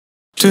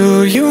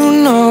Do you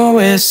know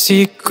where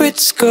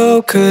secrets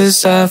go?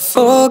 'Cause I've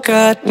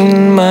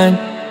forgotten mine.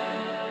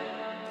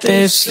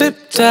 They've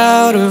slipped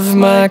out of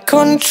my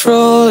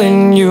control,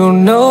 and you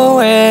know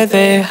where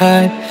they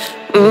hide.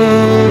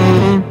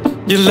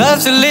 Your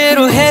love's a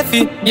little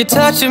heavy, you're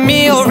touching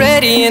me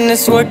already, and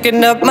it's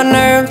working up my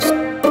nerves.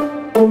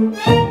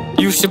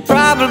 You should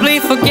probably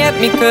forget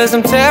me, 'cause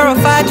I'm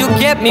terrified you'll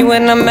get me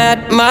when I'm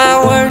at my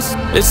worst.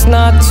 It's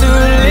not too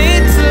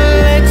late to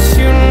let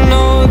you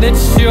know that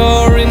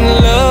you're in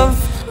love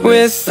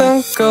with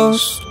a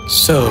ghost.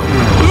 So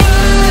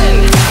run!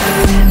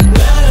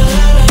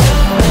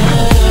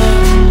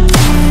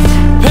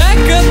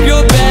 Pack up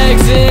your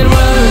bags and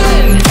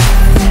run.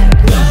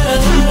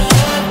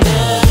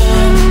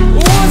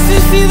 Once you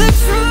see the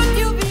truth,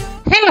 you'll be...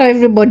 Hello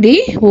everybody,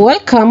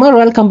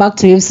 welcome back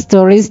to Youth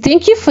Stories.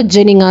 Thank you for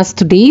joining us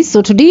today.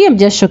 So today I'm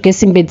just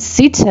showcasing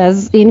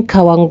bedsitters in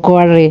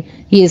Kawangware.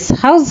 Yes,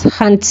 house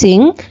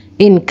hunting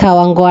in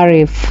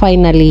Kawangware,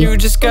 finally. You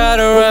just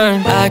gotta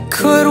run. I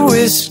could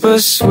whisper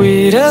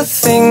sweeter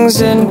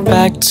things, and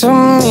back to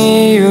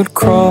me you'd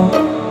crawl.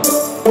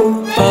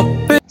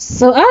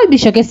 So I'll be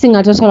showcasing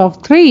a total of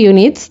 3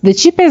 units. The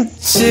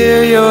cheapest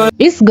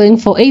is going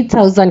for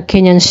 8,000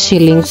 Kenyan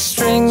shillings.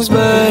 Strings,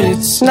 but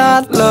it's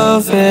not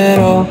love at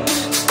all.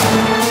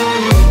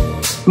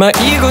 My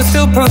ego's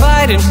still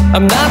providing.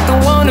 I'm not the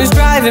one who's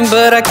driving,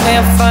 but I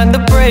can't find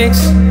the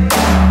brakes.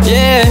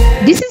 Yeah.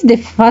 This is the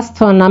first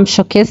one I'm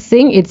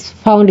showcasing. It's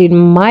found in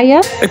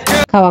Maya,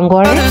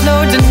 Kawangware. There's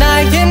no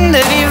denying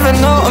that even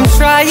though I'm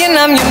trying,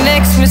 I'm your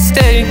next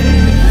mistake.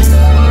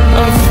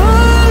 I'm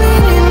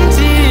falling in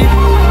deep.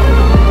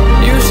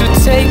 You should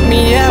take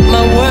me at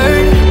my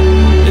word.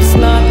 It's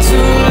not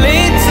too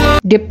late to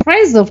The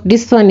price of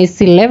this one is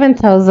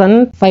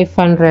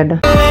 11,500.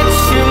 let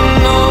you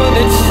know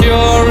that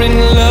you're in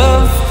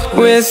love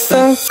with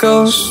a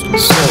ghost.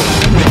 So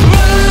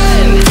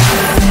run!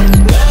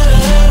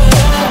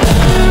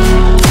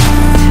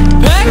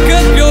 Pack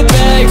up your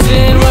bags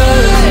and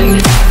run.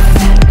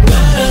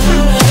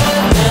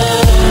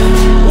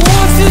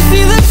 Once you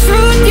see the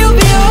truth, you'll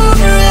be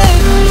over it.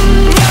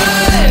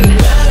 Run!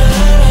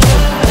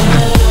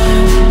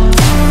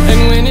 And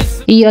when it's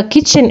Your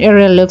kitchen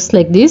area looks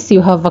like this.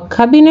 You have a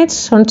cabinet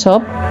on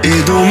top,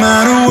 It don't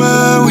matter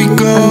where we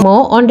go.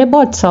 more on the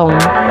bottom.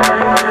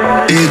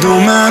 It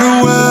don't matter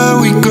where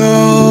we go.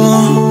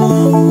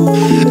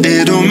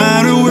 It don't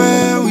matter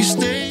where we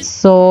stay.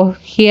 So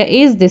here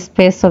is the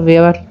space of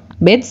your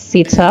bed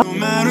sitter. No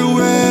matter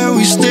where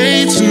we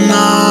stay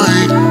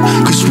tonight.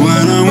 'Cause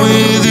when I'm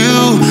with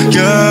you,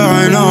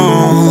 yeah, I know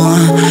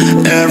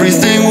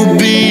everything will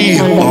be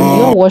And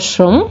your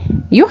washroom,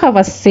 you have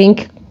a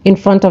sink in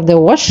front of the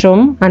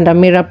washroom and a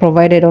mirror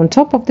provided on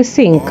top of the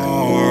sink.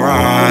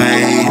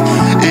 alright.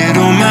 It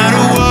don't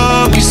matter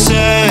what we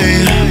say.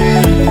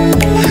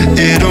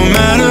 It don't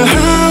matter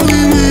how we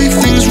make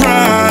things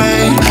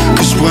right.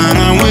 'Cause when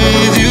I'm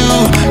with you,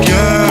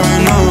 yeah, I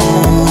know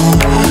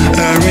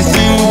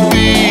everything will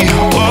be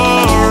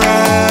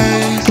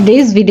alright.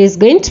 Today's video is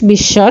going to be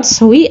short.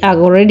 We are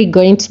already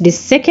going to the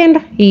second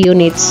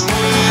unit.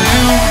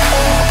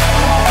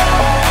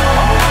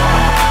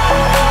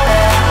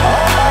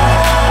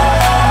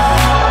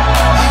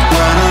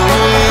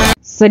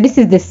 So this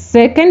is the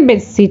second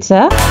bed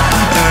sitter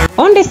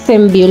on the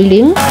same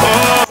building,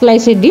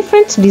 slightly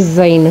different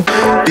design.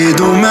 It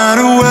don't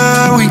matter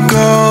where we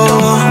go.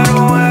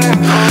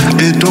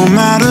 It don't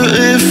matter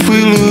if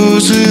we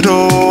lose it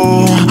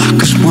all.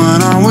 'Cause when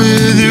I'm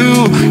with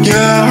you,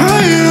 yeah,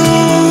 I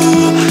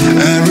know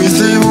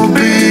everything will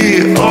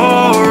be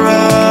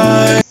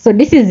alright. So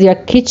this is your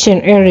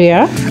kitchen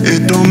area.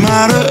 It don't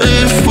matter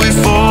if we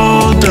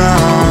fall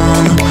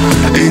down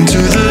into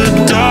the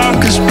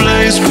darkest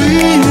place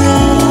we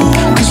know.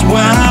 'Cause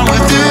when I'm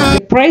with you,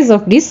 The price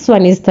of this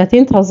one is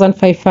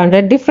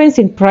 13,500. Difference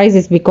in price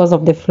is because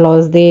of the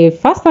floors. The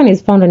first one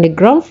is found on the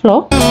ground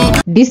floor.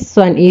 This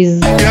one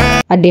is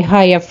at the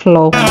higher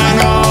floor. I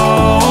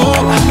know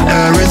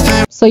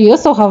everything So you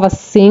also have a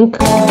sink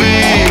will be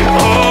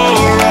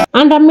alright.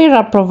 and a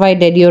mirror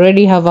provided. You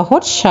already have a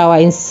hot shower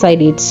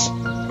inside it.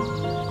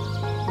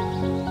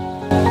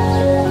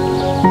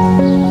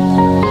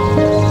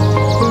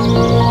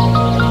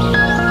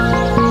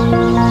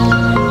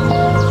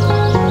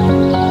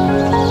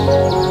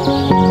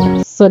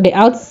 So the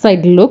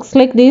outside looks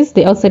like this,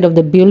 the outside of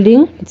the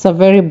building. It's a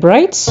very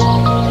bright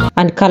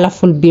and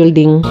colorful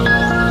building.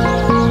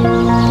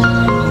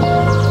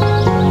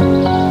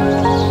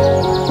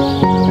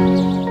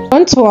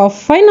 On to our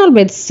final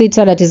bed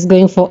sitter that is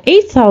going for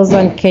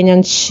 8,000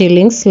 Kenyan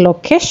shillings.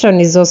 Location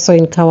is also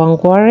in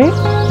Kawangware,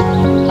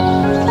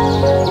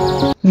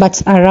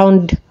 but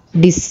around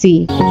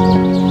DC.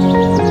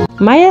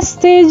 Maya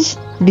Stage,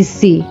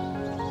 DC.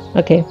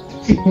 Okay.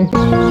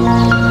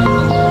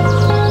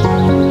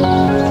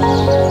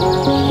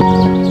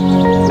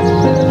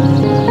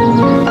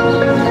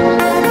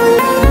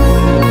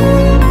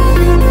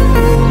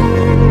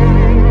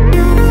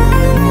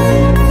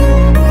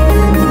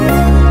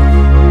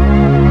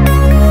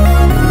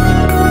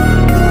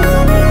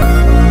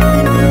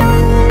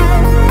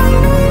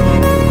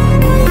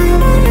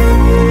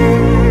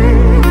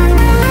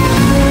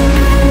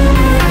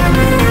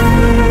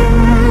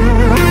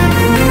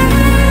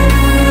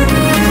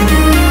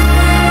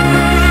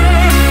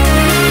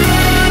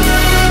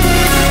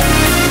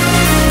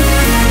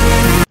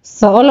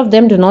 So all of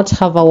them do not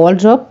have a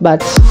wardrobe, but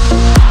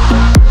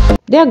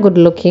they are good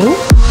looking.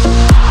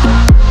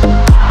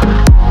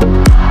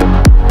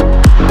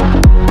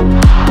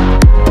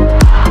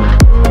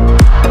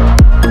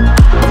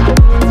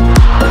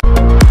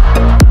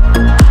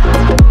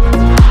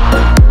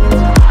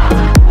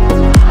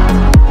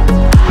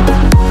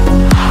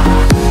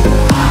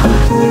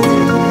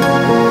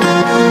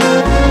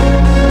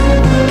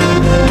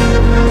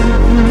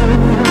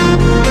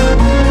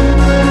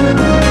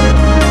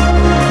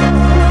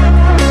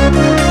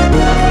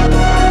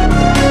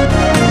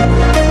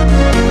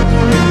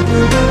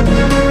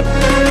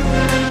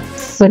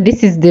 So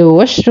this is the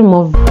washroom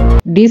of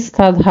this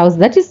third house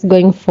that is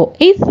going for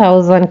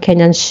 8,000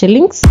 Kenyan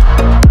shillings.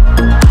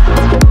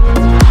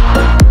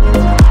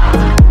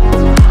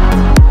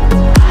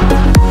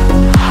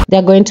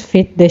 They're going to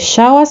fit the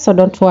shower, so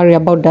don't worry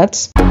about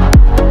that.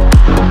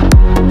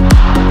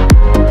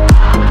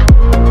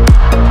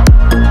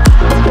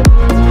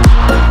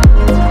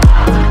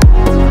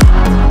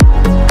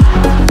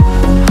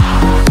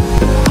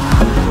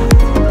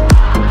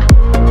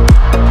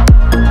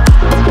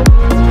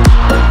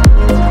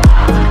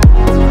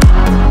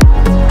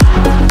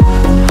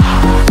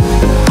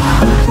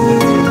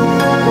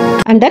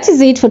 And that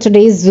is it for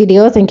today's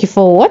video. Thank you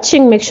for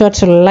watching. Make sure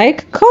to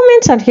like,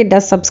 comment, and hit the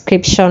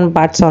subscription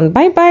button.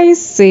 Bye bye.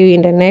 See you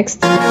in the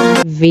next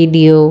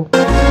video.